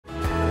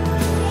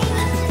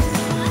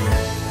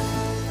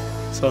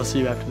So I'll see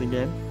you after the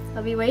game.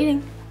 I'll be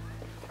waiting.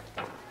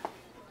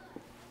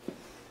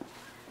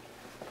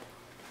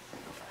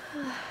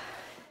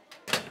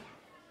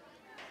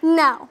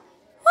 No.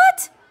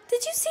 What?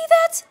 Did you see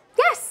that?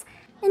 Yes,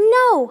 and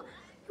no.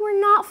 You are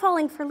not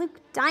falling for Luke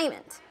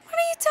Diamond. What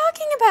are you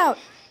talking about?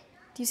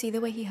 Do you see the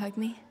way he hugged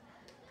me?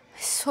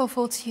 So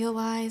full teal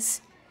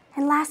eyes.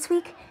 And last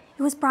week,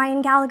 it was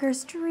Brian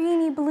Gallagher's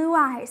dreamy blue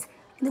eyes.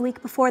 And the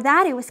week before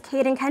that, it was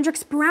Caden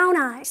Kendrick's brown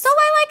eyes. So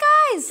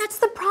I like eyes. That's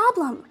the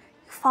problem.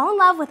 You fall in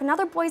love with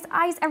another boy's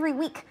eyes every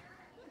week.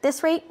 At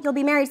this rate, you'll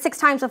be married 6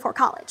 times before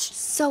college.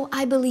 So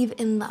I believe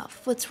in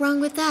love. What's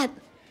wrong with that?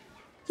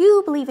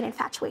 You believe in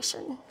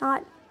infatuation,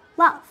 not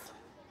love.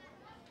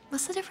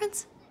 What's the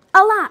difference?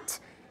 A lot.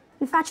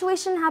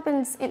 Infatuation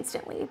happens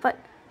instantly, but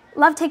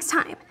love takes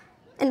time.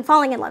 And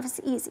falling in love is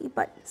easy,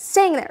 but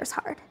staying there is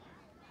hard.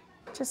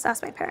 Just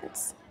ask my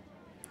parents.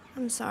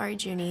 I'm sorry,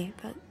 Junie,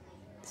 but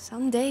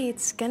someday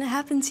it's gonna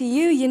happen to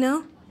you, you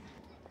know?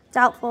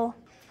 Doubtful.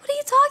 What are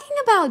you talking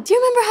about? Do you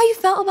remember how you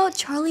felt about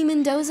Charlie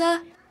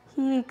Mendoza?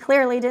 He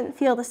clearly didn't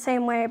feel the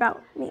same way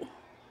about me.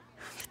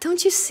 But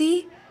don't you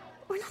see?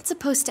 We're not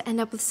supposed to end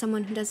up with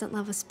someone who doesn't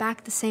love us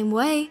back the same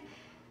way.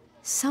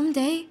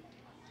 Someday,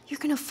 you're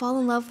gonna fall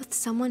in love with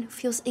someone who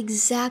feels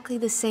exactly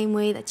the same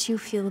way that you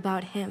feel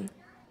about him.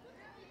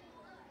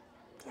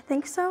 You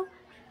think so?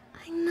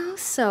 I know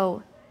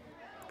so.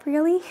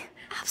 Really?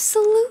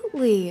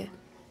 Absolutely.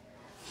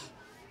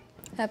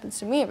 Happens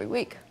to me every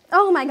week.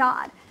 Oh my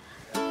God.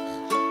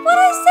 What'd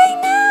I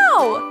say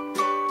now?